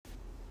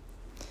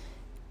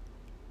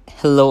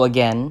Hello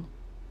again.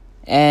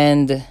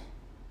 And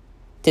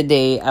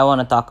today I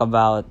want to talk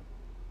about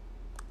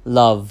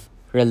love,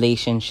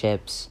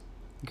 relationships,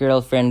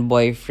 girlfriend,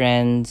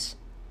 boyfriends,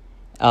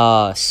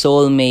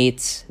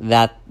 soulmates,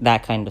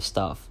 that kind of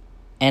stuff.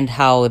 And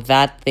how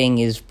that thing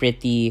is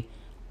pretty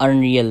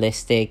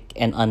unrealistic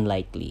and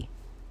unlikely.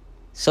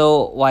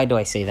 So, why do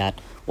I say that?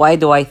 Why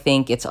do I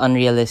think it's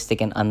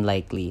unrealistic and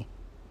unlikely?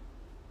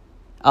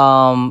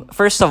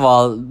 First of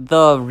all,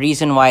 the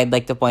reason why I'd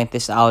like to point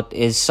this out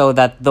is so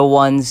that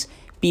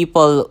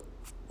people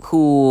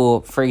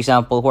who, for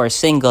example, who are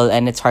single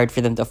and it's hard for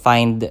them to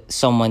find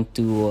someone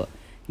to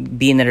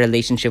be in a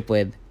relationship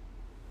with,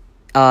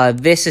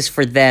 this is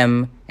for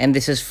them, and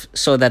this is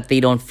so that they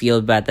don't feel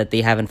bad that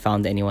they haven't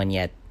found anyone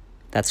yet.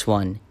 That's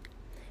one.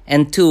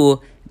 And two,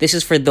 this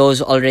is for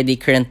those already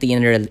currently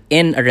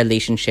in a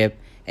relationship,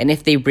 and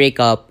if they break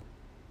up,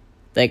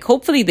 like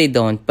hopefully they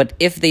don't, but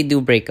if they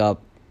do break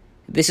up,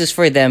 this is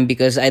for them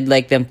because I'd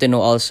like them to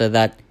know also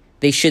that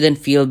they shouldn't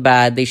feel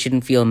bad, they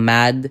shouldn't feel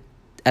mad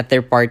at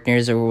their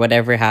partners or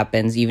whatever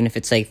happens, even if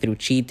it's like through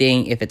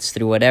cheating, if it's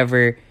through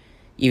whatever,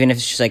 even if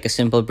it's just like a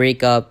simple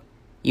breakup,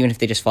 even if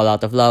they just fall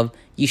out of love,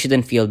 you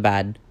shouldn't feel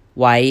bad.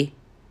 Why?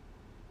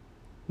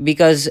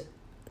 Because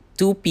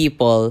two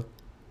people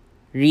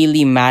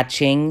really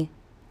matching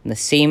the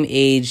same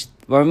age,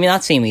 or I mean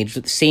not same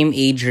age, same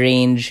age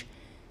range,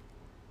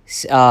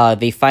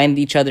 they find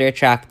each other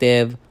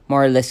attractive,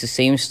 more or less the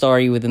same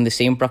story within the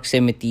same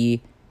proximity,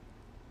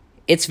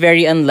 it's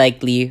very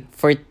unlikely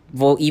for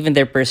even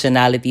their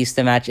personalities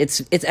to match.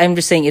 It's I'm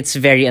just saying it's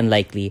very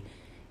unlikely.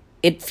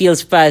 It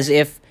feels as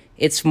if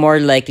it's more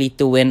likely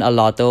to win a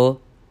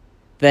lotto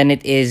than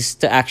it is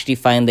to actually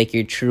find like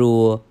your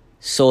true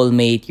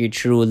soulmate, your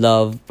true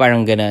love,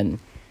 parang ganon.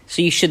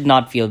 So you should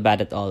not feel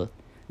bad at all.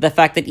 The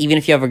fact that even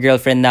if you have a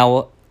girlfriend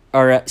now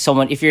or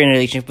someone, if you're in a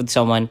relationship with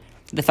someone,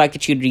 the fact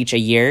that you'd reach a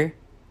year,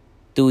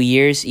 2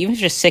 years, even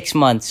just 6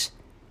 months,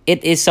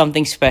 it is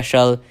something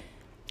special.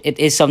 It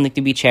is something to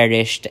be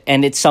cherished,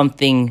 and it's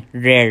something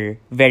rare,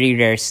 very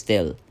rare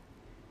still.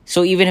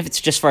 So even if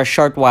it's just for a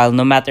short while,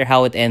 no matter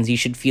how it ends, you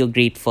should feel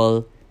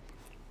grateful,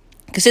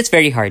 because it's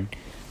very hard.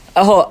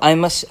 Oh,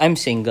 I'm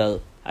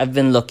single. I've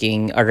been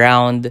looking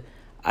around.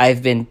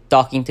 I've been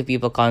talking to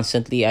people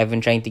constantly. I've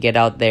been trying to get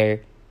out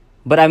there,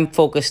 but I'm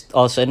focused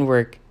also in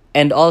work,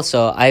 and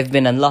also I've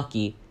been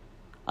unlucky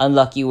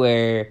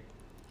where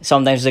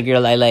sometimes the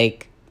girl I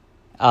like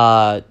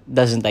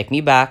doesn't like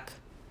me back.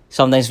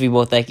 Sometimes we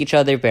both like each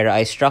other, but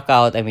I struck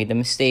out. I made a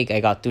mistake. I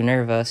got too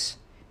nervous.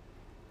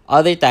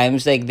 Other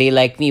times, like, they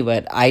like me,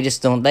 but I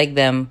just don't like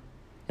them.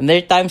 And there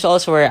are times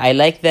also where I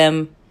like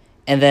them,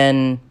 and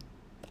then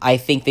I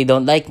think they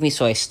don't like me,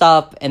 so I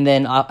stop. And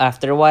then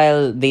after a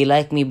while, they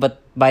like me, but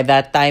by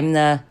that time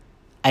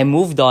I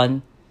moved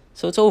on,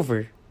 so it's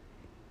over.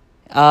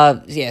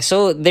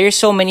 So there's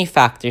so many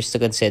factors to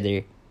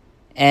consider.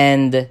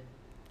 And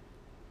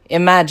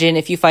imagine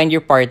if you find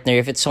your partner,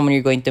 if it's someone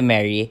you're going to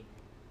marry,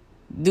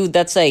 dude,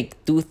 that's like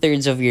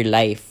 2/3 of your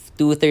life.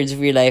 2/3 of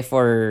your life,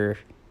 or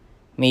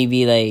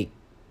maybe like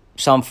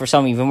for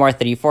some even more,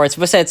 3/4.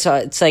 But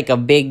it's like a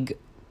big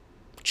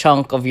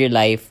chunk of your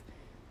life,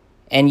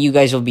 and you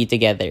guys will be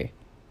together.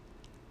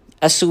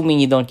 Assuming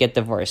you don't get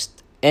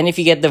divorced. And if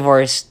you get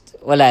divorced,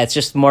 wala, it's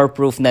just more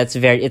proof that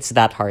it's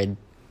that hard.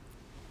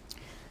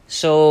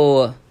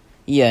 So,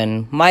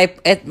 yun. My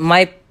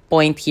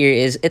point here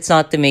is it's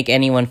not to make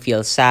anyone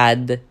feel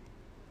sad.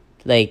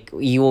 Like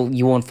you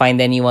won't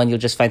find anyone,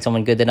 you'll just find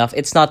someone good enough.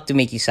 It's not to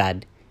make you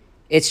sad.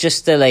 It's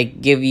just to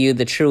like give you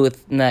the truth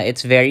na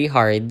it's very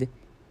hard,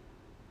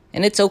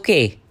 and it's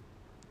okay.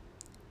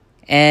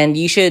 And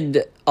you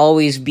should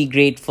always be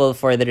grateful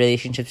for the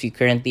relationships you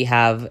currently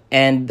have.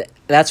 And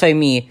that's why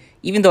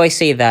even though I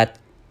say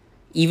that,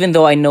 even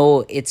though I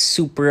know it's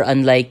super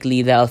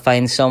unlikely that I'll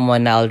find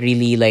someone I'll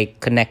really like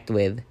connect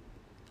with,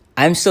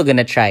 I'm still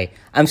gonna try.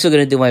 I'm still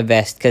gonna do my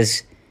best,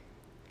 because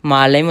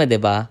malay mo,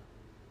 diba?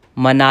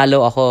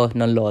 Manalo ako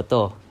ng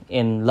loto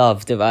in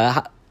love,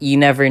 diba? You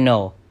never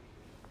know.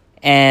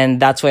 And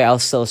that's why I'll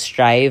still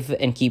strive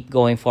and keep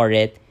going for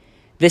it.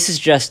 This is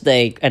just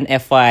like an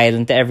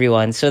FYI to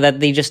everyone, so that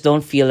they just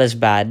don't feel as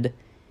bad,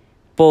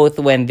 both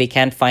when they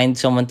can't find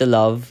someone to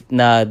love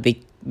na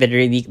they're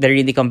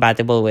really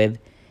compatible with,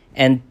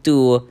 and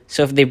two,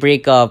 so if they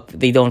break up,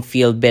 they don't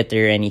feel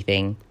bitter or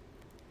anything.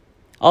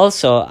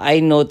 Also,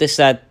 I noticed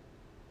that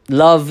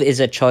love is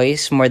a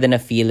choice more than a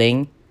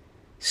feeling.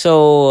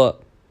 So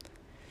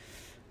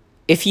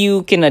if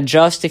you can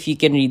adjust, if you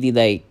can really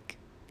like,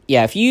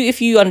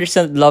 if you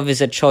understand love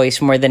is a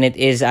choice more than it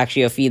is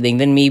actually a feeling,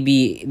 then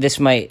maybe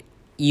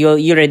you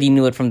already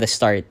knew it from the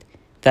start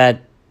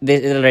that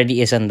this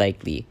already is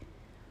unlikely.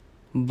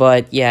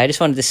 But yeah, I just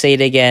wanted to say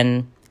it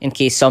again in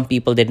case some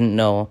people didn't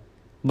know.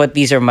 But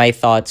these are my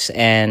thoughts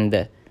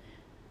and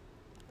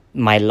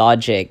my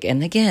logic.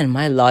 And again,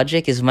 my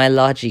logic is my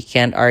logic. You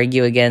can't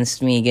argue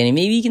against me again.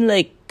 Maybe you can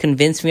like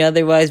convince me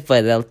otherwise,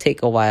 but it'll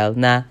take a while.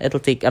 I'm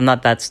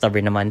not that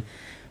stubborn naman.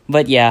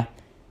 But yeah,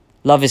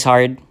 love is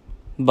hard,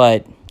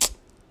 but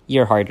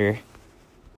you're harder.